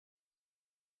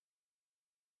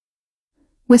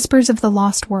Whispers of the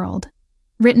Lost World,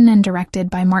 written and directed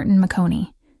by Martin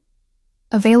McConey.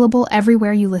 Available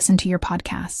everywhere you listen to your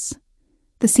podcasts.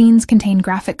 The scenes contain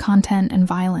graphic content and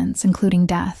violence, including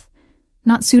death,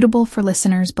 not suitable for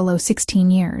listeners below 16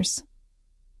 years.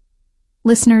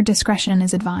 Listener discretion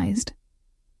is advised.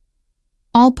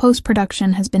 All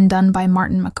post-production has been done by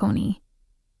Martin McConey.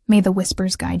 May the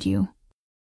whispers guide you.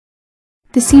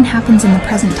 This scene happens in the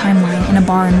present timeline in a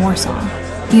bar in Warsaw.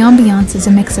 The ambiance is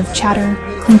a mix of chatter,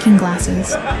 clinking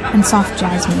glasses, and soft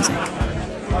jazz music.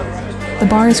 The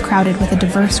bar is crowded with a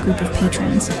diverse group of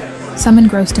patrons, some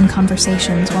engrossed in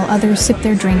conversations while others sip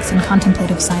their drinks in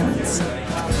contemplative silence.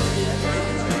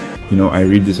 I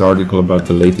read this article about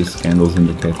the latest scandals in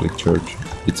the Catholic Church.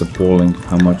 It's appalling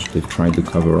how much they've tried to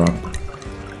cover up.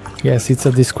 Yes, it's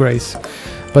a disgrace.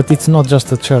 But it's not just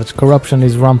the church. Corruption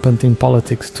is rampant in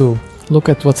politics too. Look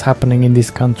at what's happening in this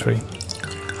country.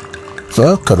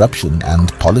 For corruption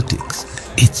and politics,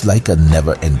 it's like a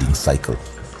never-ending cycle.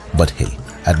 But hey,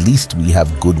 at least we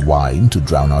have good wine to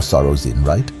drown our sorrows in,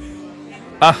 right?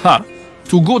 Aha!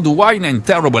 To good wine and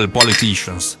terrible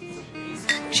politicians.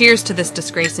 Cheers to this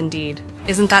disgrace indeed.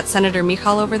 Isn't that Senator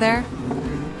Michal over there?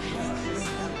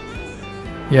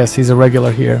 Yes, he's a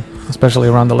regular here, especially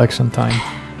around election time.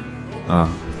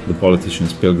 The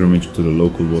politician's pilgrimage to the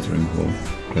local watering hole.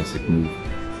 Classic move.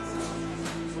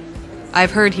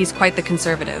 I've heard he's quite the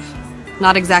conservative.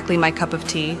 Not exactly my cup of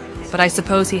tea, but I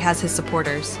suppose he has his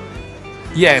supporters.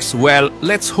 Yes, well,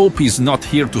 let's hope he's not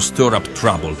here to stir up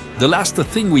trouble. The last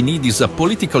thing we need is a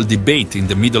political debate in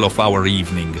the middle of our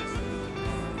evening.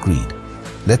 Agreed.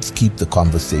 Let's keep the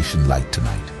conversation light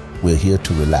tonight. We're here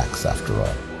to relax after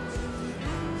all.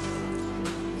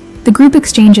 The group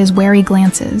exchanges wary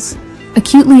glances,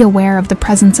 acutely aware of the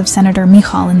presence of Senator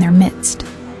Michal in their midst.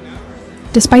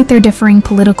 Despite their differing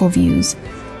political views,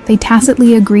 they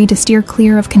tacitly agree to steer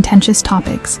clear of contentious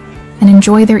topics and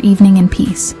enjoy their evening in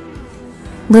peace.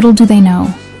 Little do they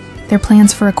know, their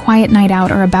plans for a quiet night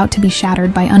out are about to be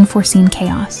shattered by unforeseen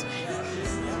chaos.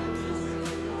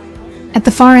 At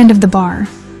the far end of the bar,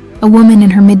 a woman in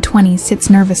her mid-20s sits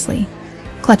nervously,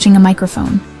 clutching a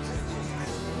microphone.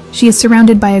 She is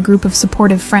surrounded by a group of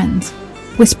supportive friends,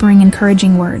 whispering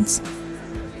encouraging words.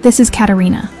 This is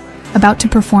Katerina, about to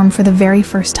perform for the very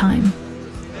first time.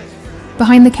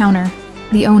 Behind the counter,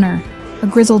 the owner, a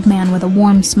grizzled man with a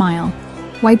warm smile,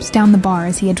 wipes down the bar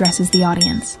as he addresses the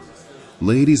audience.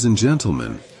 Ladies and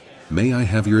gentlemen, may I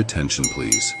have your attention,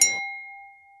 please?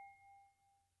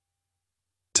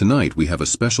 Tonight we have a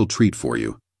special treat for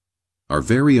you. Our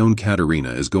very own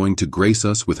Katerina is going to grace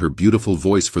us with her beautiful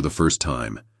voice for the first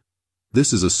time.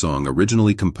 This is a song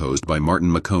originally composed by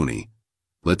Martin McConey.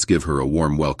 Let's give her a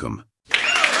warm welcome.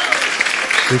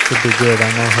 This should be good,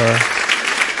 I know her.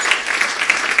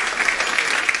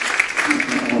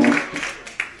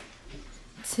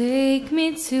 Take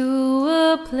me to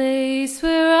a place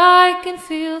where I can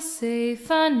feel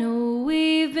safe. I know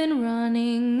we've been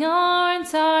running our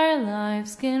entire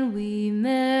lives. Can we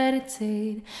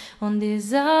meditate on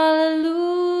this hallelujah?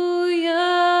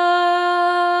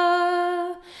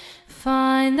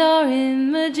 Find our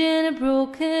image in a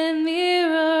broken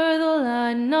mirror. The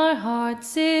light in our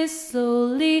hearts is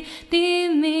slowly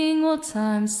dimming. Will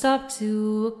time stop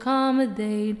to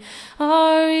accommodate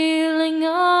our reeling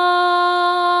hearts?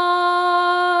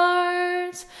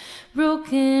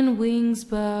 Broken wings,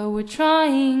 but we're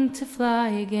trying to fly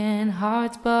again.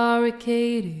 Hearts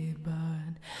barricaded,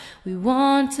 but we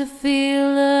want to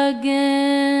feel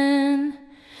again.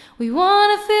 We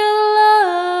want to feel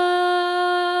love.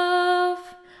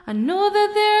 I know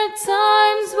that there are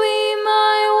times we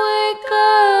might wake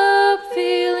up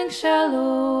feeling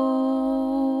shallow,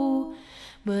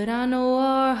 but I know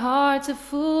our hearts are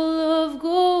full of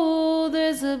gold.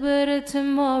 There's a better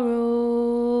tomorrow.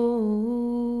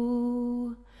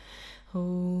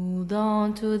 Hold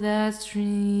on to that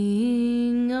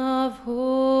string of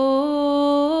hope.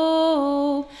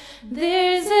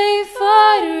 There's a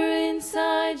fighter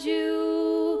inside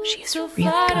you. She's really good.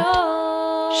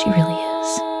 She really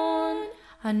is.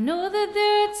 I know that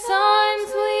there are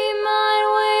times we might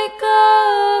wake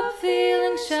up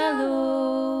feeling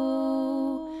shallow,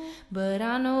 but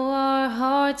I know our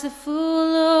hearts are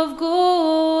full of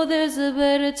gold. There's a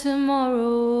better tomorrow.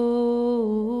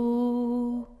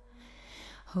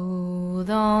 Hold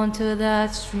on to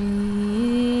that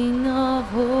string of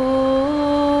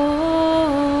hope.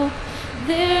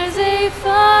 There's a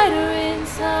fighter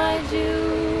inside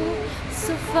you,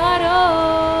 so fight on.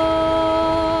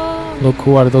 Look,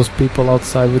 who are those people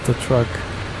outside with the truck?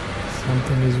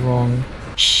 Something is wrong.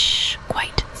 Shh,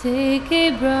 quiet. Take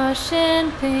a brush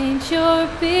and paint your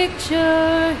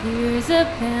picture. Here's a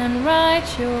pen,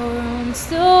 write your own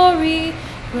story.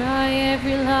 Cry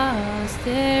every last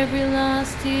tear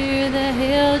that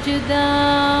held you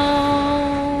down.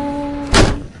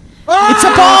 It's a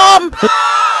bomb!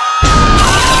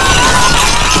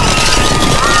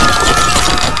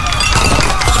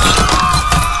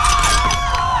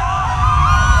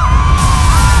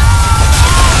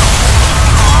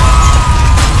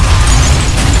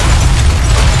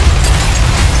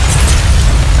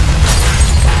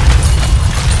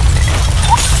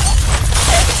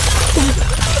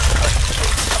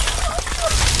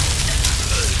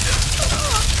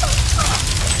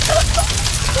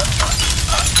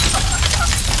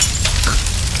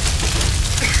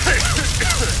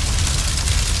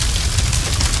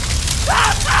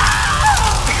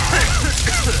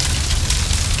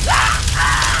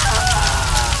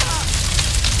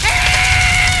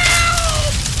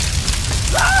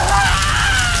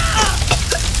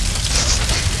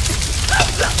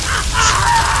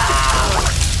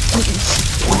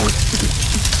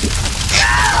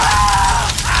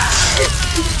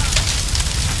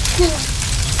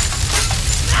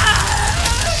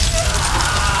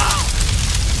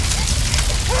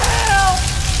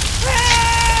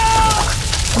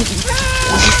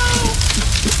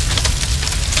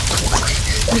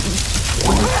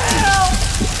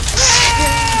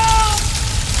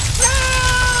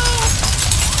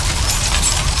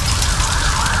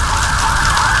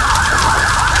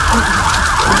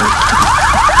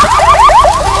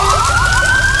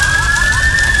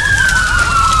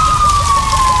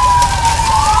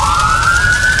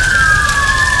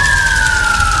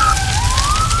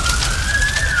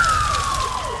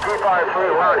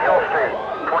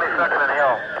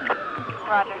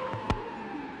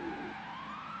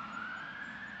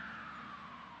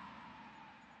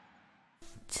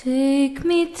 Take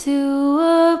me to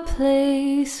a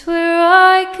place where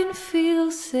I can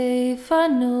feel safe. I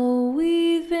know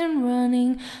we've been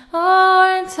running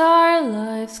our entire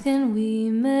lives. Can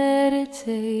we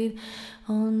meditate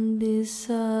on this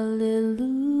hallelujah?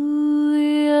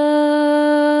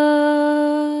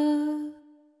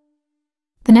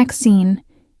 The next scene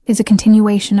is a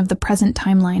continuation of the present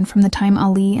timeline from the time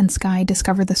Ali and Sky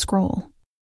discover the scroll.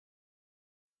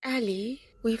 Ali,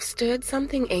 we've stirred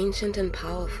something ancient and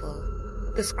powerful.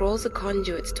 The scrolls are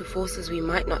conduits to forces we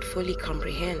might not fully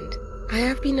comprehend. I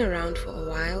have been around for a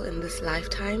while in this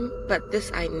lifetime, but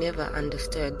this I never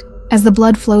understood. As the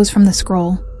blood flows from the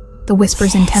scroll, the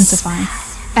whispers intensify,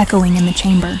 echoing in the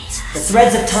chamber. The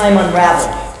threads of time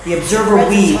unravel. The observer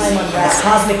weaves, and the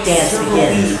cosmic dance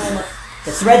begins.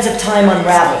 The threads of time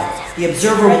unravel. The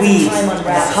observer weaves, and the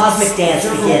cosmic dance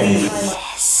begins.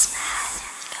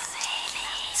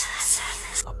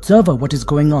 Observer, what is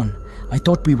going on? I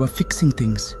thought we were fixing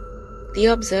things. The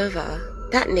Observer?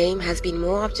 That name has been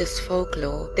more of just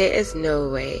folklore. There is no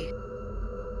way.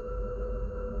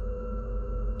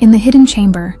 In the hidden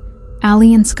chamber,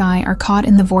 Ali and Sky are caught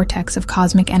in the vortex of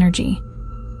cosmic energy.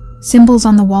 Symbols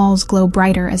on the walls glow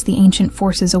brighter as the ancient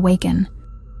forces awaken.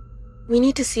 We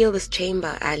need to seal this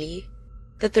chamber, Ali.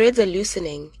 The threads are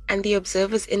loosening, and the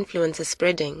Observer's influence is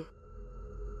spreading.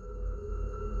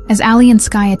 As Ali and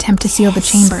Sky attempt to seal the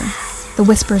chamber, the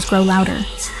whispers grow louder,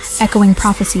 echoing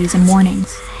prophecies and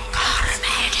warnings.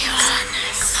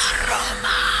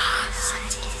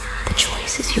 The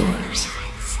choice is yours,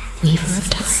 Weaver of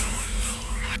Time.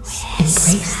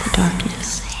 Embrace the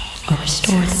darkness or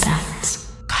restore the balance.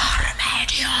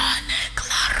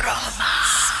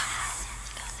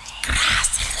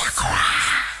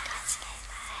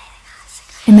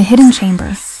 In the hidden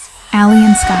chamber, Ali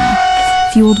and Sky,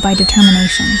 fueled by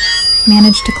determination,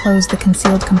 manage to close the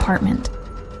concealed compartment.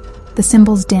 The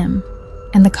symbols dim,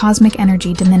 and the cosmic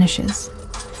energy diminishes.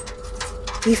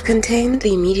 We've contained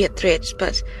the immediate threat,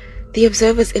 but the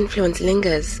Observer's influence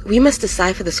lingers. We must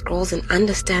decipher the scrolls and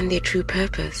understand their true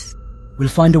purpose. We'll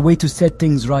find a way to set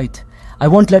things right. I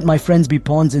won't let my friends be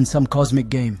pawns in some cosmic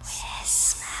game.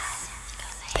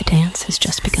 The dance has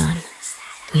just begun.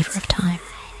 Weaver of Time.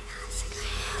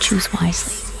 Choose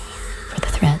wisely, for the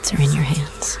threads are in your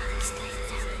hands.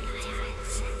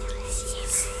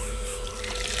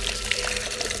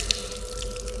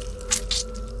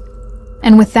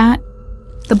 And with that,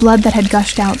 the blood that had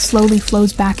gushed out slowly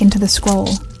flows back into the scroll.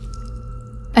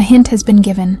 A hint has been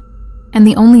given, and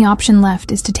the only option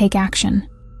left is to take action.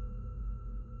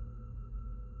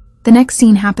 The next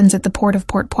scene happens at the port of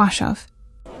Port Płaszów.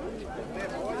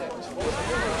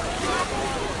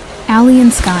 Ali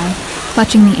and Sky,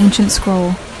 clutching the ancient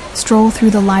scroll, stroll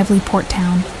through the lively port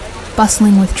town,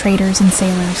 bustling with traders and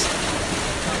sailors.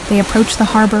 they approach the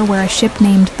harbor where a ship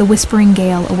named the Whispering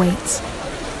Gale awaits.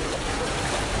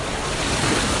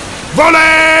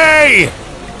 Volley!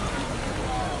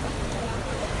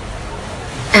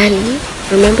 Annie,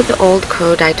 remember the old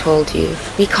code I told you?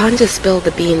 We can't just spill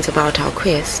the beans about our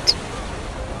quest.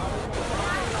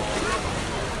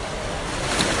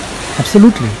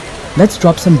 Absolutely. Let's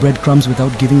drop some breadcrumbs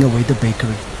without giving away the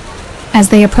bakery. As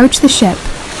they approach the ship,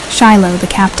 Shiloh, the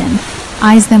captain,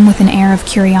 eyes them with an air of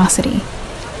curiosity.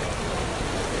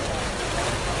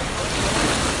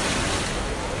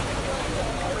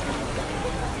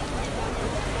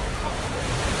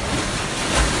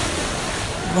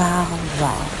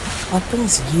 Wow. What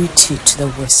brings you two to the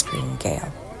Whispering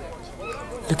Gale?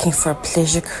 Looking for a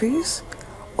pleasure cruise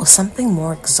or something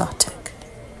more exotic?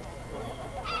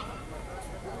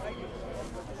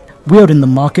 We are in the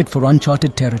market for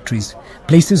uncharted territories,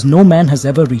 places no man has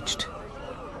ever reached.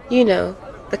 You know,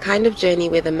 the kind of journey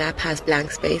where the map has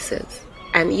blank spaces.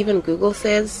 And even Google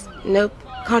says, nope,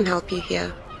 can't help you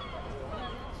here.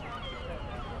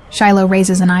 Shiloh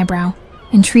raises an eyebrow,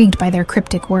 intrigued by their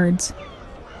cryptic words.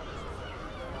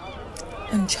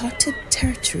 Uncharted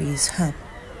territories, huh?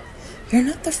 You're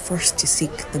not the first to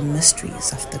seek the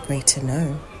mysteries of the great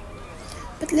unknown.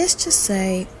 But let's just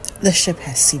say the ship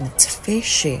has seen its fair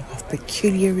share of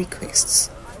peculiar requests.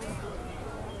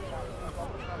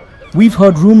 We've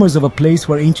heard rumors of a place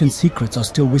where ancient secrets are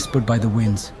still whispered by the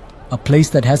winds. A place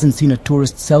that hasn't seen a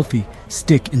tourist selfie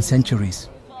stick in centuries.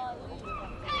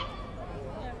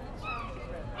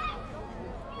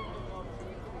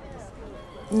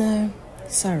 No,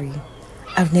 sorry.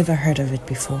 I've never heard of it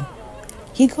before.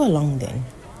 You go along then.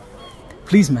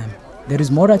 Please, ma'am. There is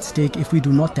more at stake if we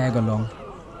do not tag along.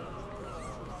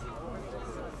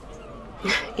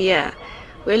 Yeah,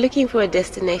 we're looking for a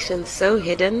destination so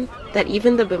hidden that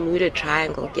even the Bermuda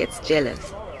Triangle gets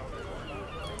jealous.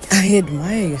 I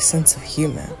admire your sense of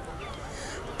humor.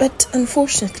 But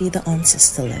unfortunately, the answer's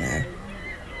still a no.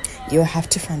 You'll have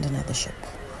to find another ship.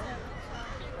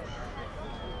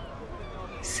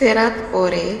 Serat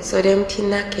ore sodem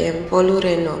tinakem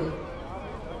volurenon.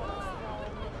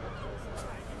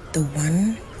 The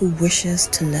one who wishes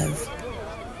to live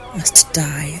must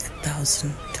die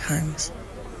 1,000 times.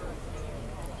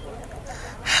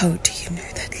 How do you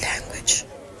know that language?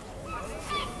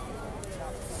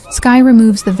 Sky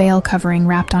removes the veil covering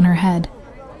wrapped on her head.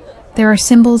 There are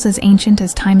symbols as ancient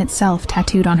as time itself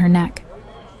tattooed on her neck.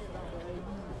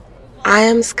 I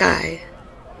am Sky,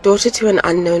 daughter to an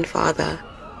unknown father,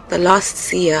 the last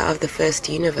seer of the first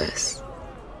universe.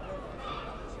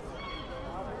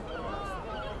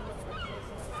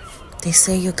 They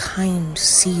say your kind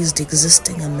ceased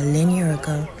existing a millennia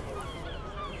ago.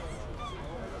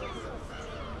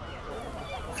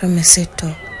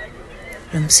 Romeseto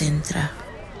Lumcentra.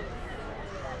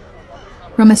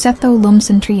 Romesetho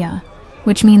Lumcentria,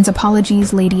 which means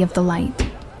apologies, Lady of the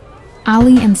Light.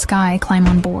 Ali and Sky climb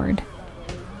on board.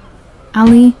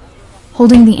 Ali,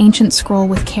 holding the ancient scroll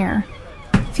with care,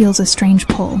 feels a strange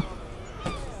pull.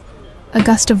 A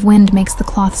gust of wind makes the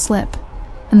cloth slip,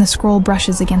 and the scroll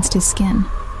brushes against his skin.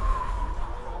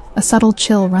 A subtle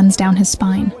chill runs down his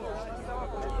spine.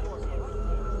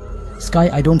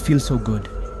 Sky, I don't feel so good.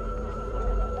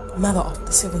 Mother of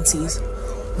the Seven Seas,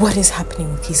 what is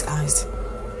happening with his eyes?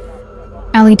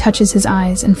 Ali touches his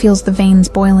eyes and feels the veins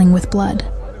boiling with blood.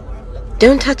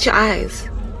 Don't touch your eyes.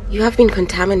 You have been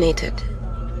contaminated.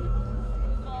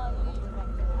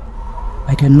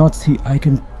 I cannot see.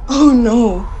 Oh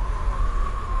no.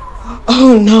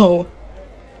 Oh no.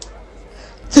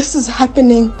 This is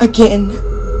happening again.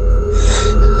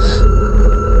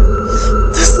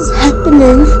 This is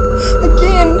happening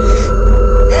again.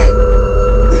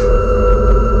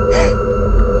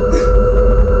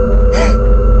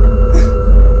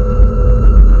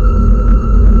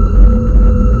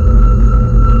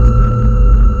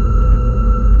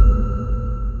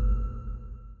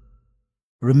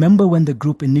 Remember when the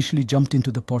group initially jumped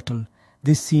into the portal?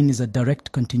 This scene is a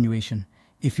direct continuation.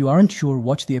 If you aren't sure,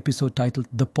 watch the episode titled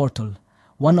The Portal.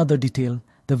 One other detail,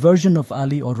 the version of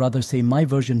Ali, or rather say my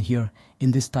version here,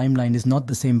 in this timeline is not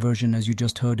the same version as you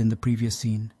just heard in the previous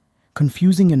scene.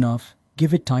 Confusing enough,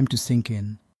 give it time to sink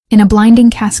in. In a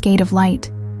blinding cascade of light,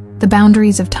 the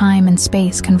boundaries of time and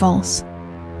space convulse.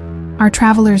 Our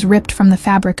travelers, ripped from the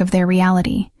fabric of their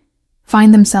reality,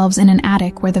 find themselves in an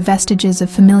attic where the vestiges of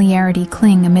familiarity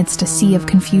cling amidst a sea of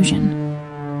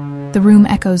confusion. The room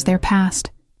echoes their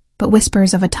past, but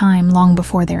whispers of a time long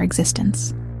before their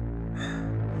existence.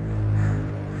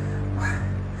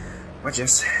 What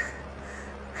just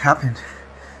happened?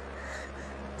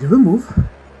 Did we move?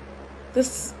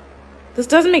 This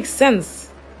doesn't make sense.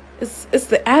 It's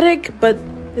the attic, but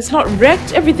it's not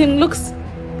wrecked. Everything looks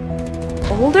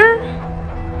older.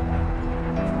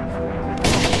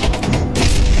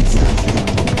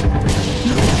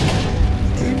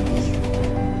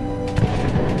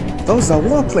 Those are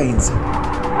warplanes.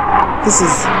 This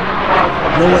is...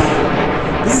 no way.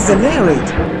 This is an air raid.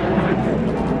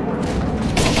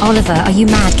 Oliver, are you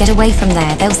mad? Get away from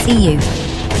there. They'll see you.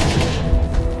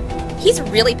 He's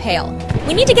really pale.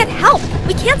 We need to get help.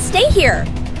 We can't stay here.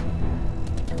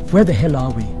 Where the hell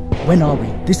are we? When are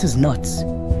we? This is nuts.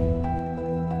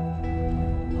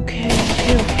 Okay.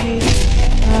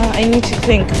 I need to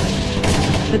think.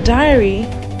 The diary,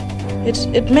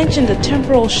 it mentioned a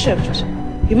temporal shift.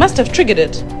 We must have triggered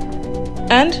it.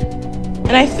 And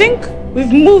I think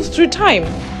we've moved through time.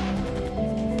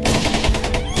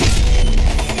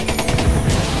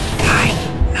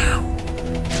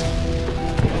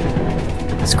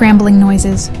 Scrambling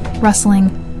noises, rustling,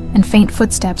 and faint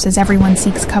footsteps as everyone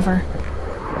seeks cover.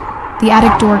 The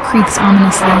attic door creaks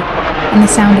ominously, and the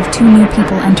sound of two new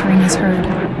people entering is heard.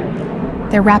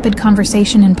 Their rapid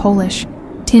conversation in Polish,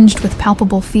 tinged with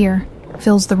palpable fear,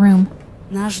 fills the room.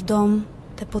 Nasz dom.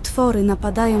 Te potwory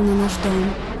napadają na nasz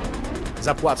dom.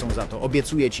 Zapłacą za to,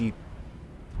 obiecuję ci.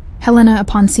 Helena,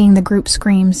 upon seeing the group,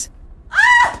 screams.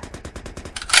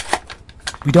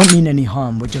 We don't mean any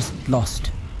harm, we're just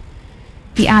lost.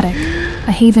 The attic,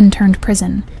 a haven turned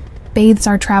prison, bathes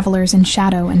our travelers in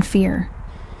shadow and fear.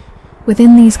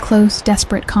 Within these close,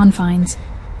 desperate confines,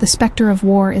 the specter of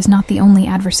war is not the only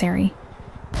adversary.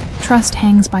 Trust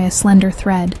hangs by a slender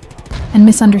thread, and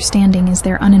misunderstanding is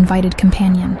their uninvited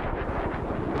companion.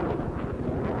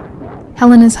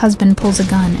 Helena's husband pulls a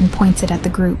gun and points it at the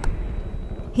group.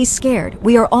 He's scared.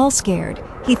 We are all scared.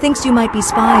 He thinks you might be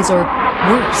spies or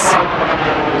worse.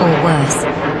 Or worse.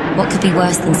 What could be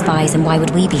worse than spies, and why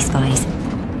would we be spies?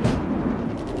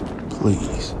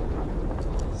 Please,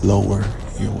 lower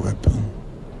your weapon.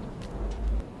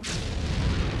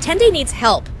 Tende needs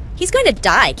help. He's going to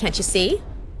die, can't you see?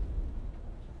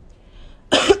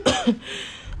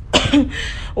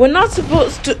 We're not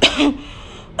supposed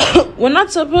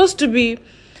to be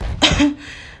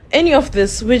any of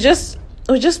this. We're just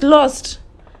lost.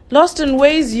 Lost in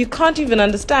ways you can't even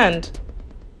understand.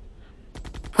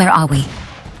 Where are we?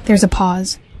 There's a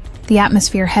pause, the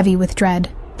atmosphere heavy with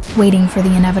dread, waiting for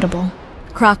the inevitable.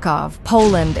 Krakow,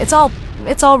 Poland, it's all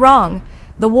wrong.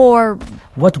 The war...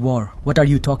 What war? What are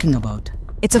you talking about?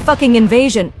 It's a fucking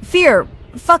invasion. Fear.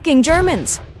 Fucking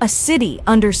Germans. A city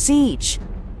under siege.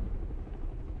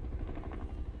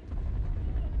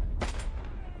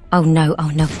 Oh no.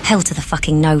 Hell to the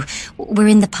fucking no. We're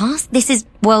in the past? This is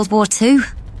World War II?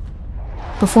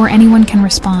 Before anyone can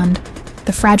respond,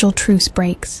 the fragile truce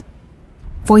breaks.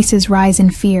 Voices rise in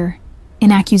fear,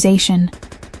 in accusation,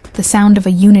 the sound of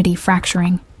a unity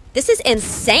fracturing. This is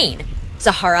insane.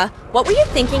 Zahara, what were you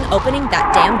thinking opening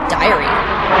that damn diary?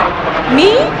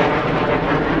 Me?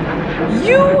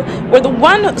 You were the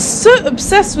one so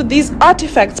obsessed with these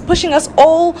artifacts, pushing us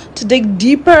all to dig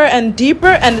deeper and deeper,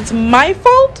 and it's my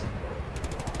fault?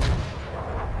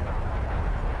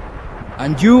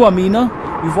 And you, Amina,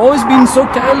 you've always been so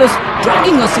careless,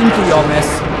 dragging us into your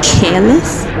mess.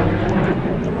 Careless?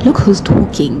 Look who's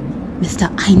talking. Mister,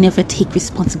 I never take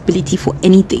responsibility for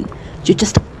anything. You're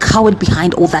just a coward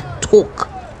behind all that talk.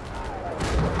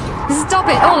 Stop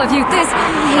it, all of you. This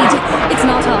hate, it's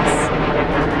not us.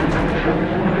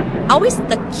 Always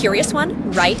the curious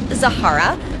one, right,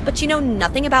 Zahara? But you know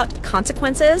nothing about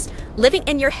consequences? Living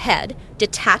in your head,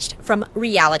 detached from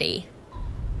reality.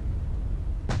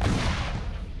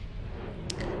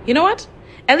 You know what?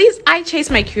 At least I chase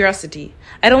my curiosity.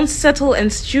 I don't settle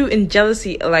and stew in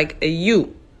jealousy like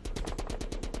you.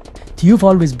 You've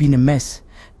always been a mess,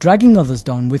 dragging others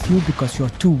down with you because you're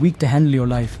too weak to handle your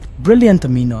life. Brilliant,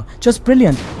 Amina. Just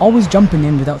brilliant. Always jumping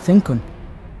in without thinking.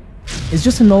 It's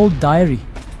just an old diary,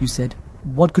 you said.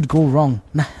 What could go wrong?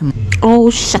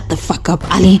 Oh, shut the fuck up,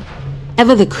 Ali.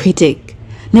 Ever the critic.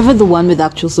 Never the one with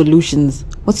actual solutions.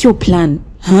 What's your plan?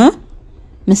 Huh?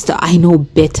 Mr. I know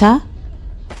better?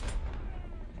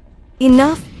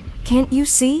 Enough. Can't you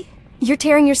see? You're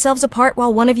tearing yourselves apart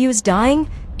while one of you is dying?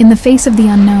 In the face of the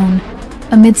unknown,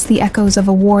 amidst the echoes of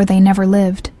a war they never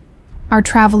lived, our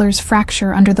travelers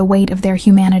fracture under the weight of their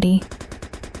humanity.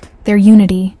 Their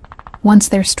unity, once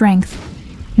their strength,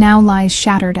 now lies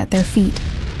shattered at their feet,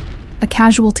 a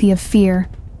casualty of fear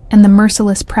and the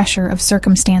merciless pressure of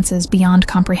circumstances beyond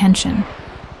comprehension.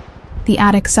 The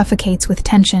attic suffocates with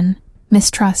tension,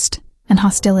 mistrust, and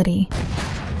hostility.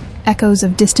 Echoes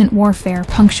of distant warfare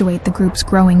punctuate the group's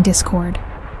growing discord.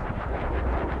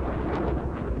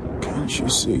 Can't you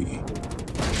see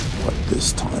what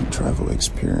this time travel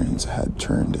experience had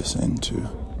turned us into.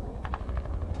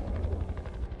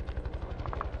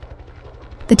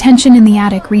 The tension in the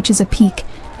attic reaches a peak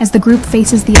as the group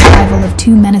faces the arrival of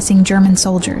two menacing German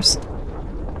soldiers.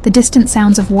 The distant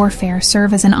sounds of warfare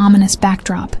serve as an ominous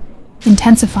backdrop,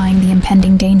 intensifying the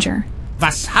impending danger.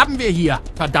 Was haben wir hier,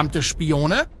 verdammte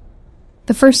Spione?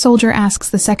 The first soldier asks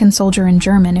the second soldier in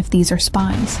German if these are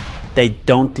spies. They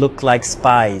don't look like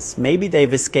spies. Maybe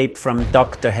they've escaped from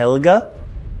Dr. Helga?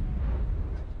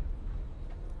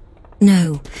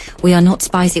 No, we are not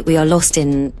spies. We are lost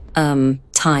in,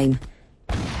 time.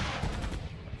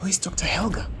 Wo ist Dr.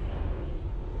 Helga?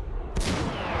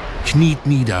 Kniet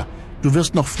nieder. Du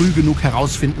wirst noch früh genug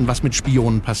herausfinden, was mit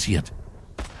Spionen passiert.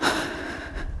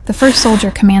 The first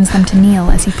soldier commands them to kneel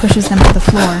as he pushes them to the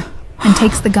floor and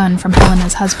takes the gun from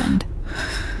Helena's husband.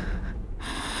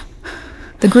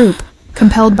 The group,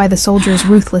 compelled by the soldier's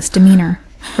ruthless demeanor,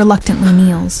 reluctantly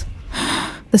kneels.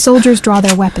 The soldiers draw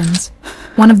their weapons.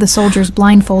 One of the soldiers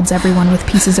blindfolds everyone with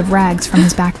pieces of rags from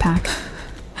his backpack.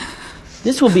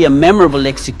 This will be a memorable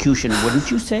execution,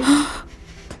 wouldn't you say? I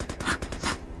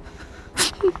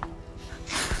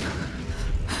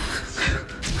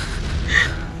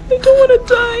don't want to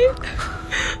die.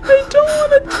 I don't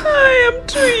want to die. I'm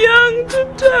too young to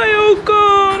die. Oh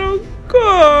God, oh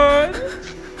God.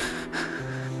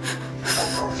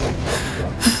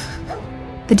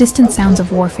 The distant sounds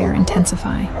of warfare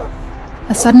intensify.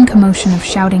 A sudden commotion of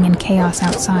shouting and chaos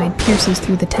outside pierces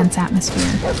through the tense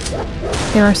atmosphere.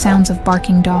 There are sounds of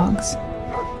barking dogs.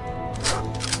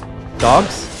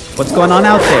 Dogs? What's going on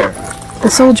out there? The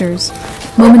soldiers,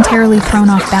 momentarily thrown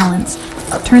off balance,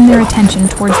 turn their attention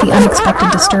towards the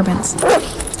unexpected disturbance.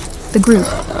 The group,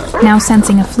 now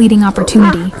sensing a fleeting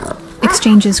opportunity,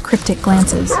 exchanges cryptic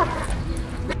glances.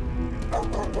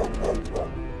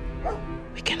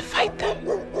 We can fight them.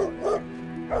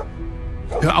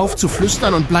 Hör auf zu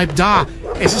flüstern und bleib da.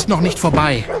 Es ist noch nicht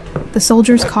vorbei. The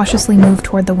soldiers cautiously move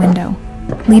toward the window,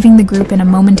 leaving the group in a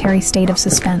momentary state of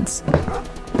suspense.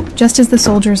 Just as the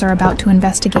soldiers are about to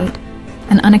investigate,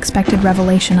 an unexpected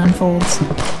revelation unfolds.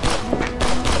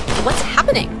 What's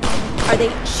happening? Are they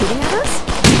shooting at us?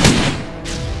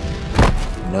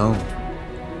 No.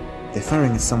 They're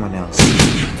firing at someone else.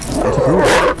 At who?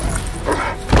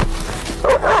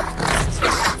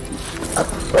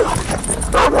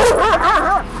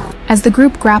 As the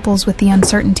group grapples with the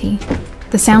uncertainty,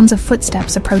 the sounds of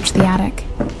footsteps approach the attic.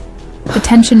 The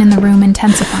tension in the room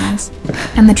intensifies,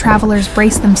 and the travelers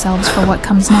brace themselves for what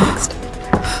comes next.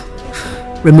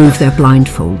 Remove their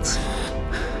blindfolds.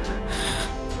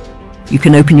 You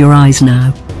can open your eyes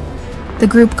now. The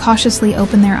group cautiously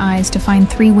open their eyes to find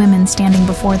three women standing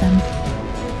before them.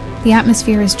 The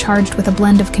atmosphere is charged with a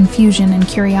blend of confusion and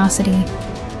curiosity.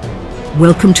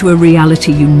 Welcome to a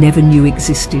reality you never knew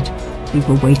existed. We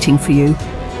were waiting for you.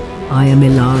 I am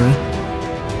Ilara.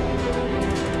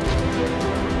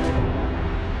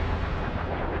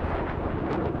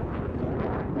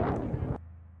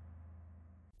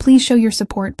 Please show your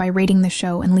support by rating the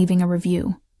show and leaving a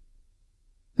review.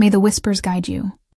 May the whispers guide you.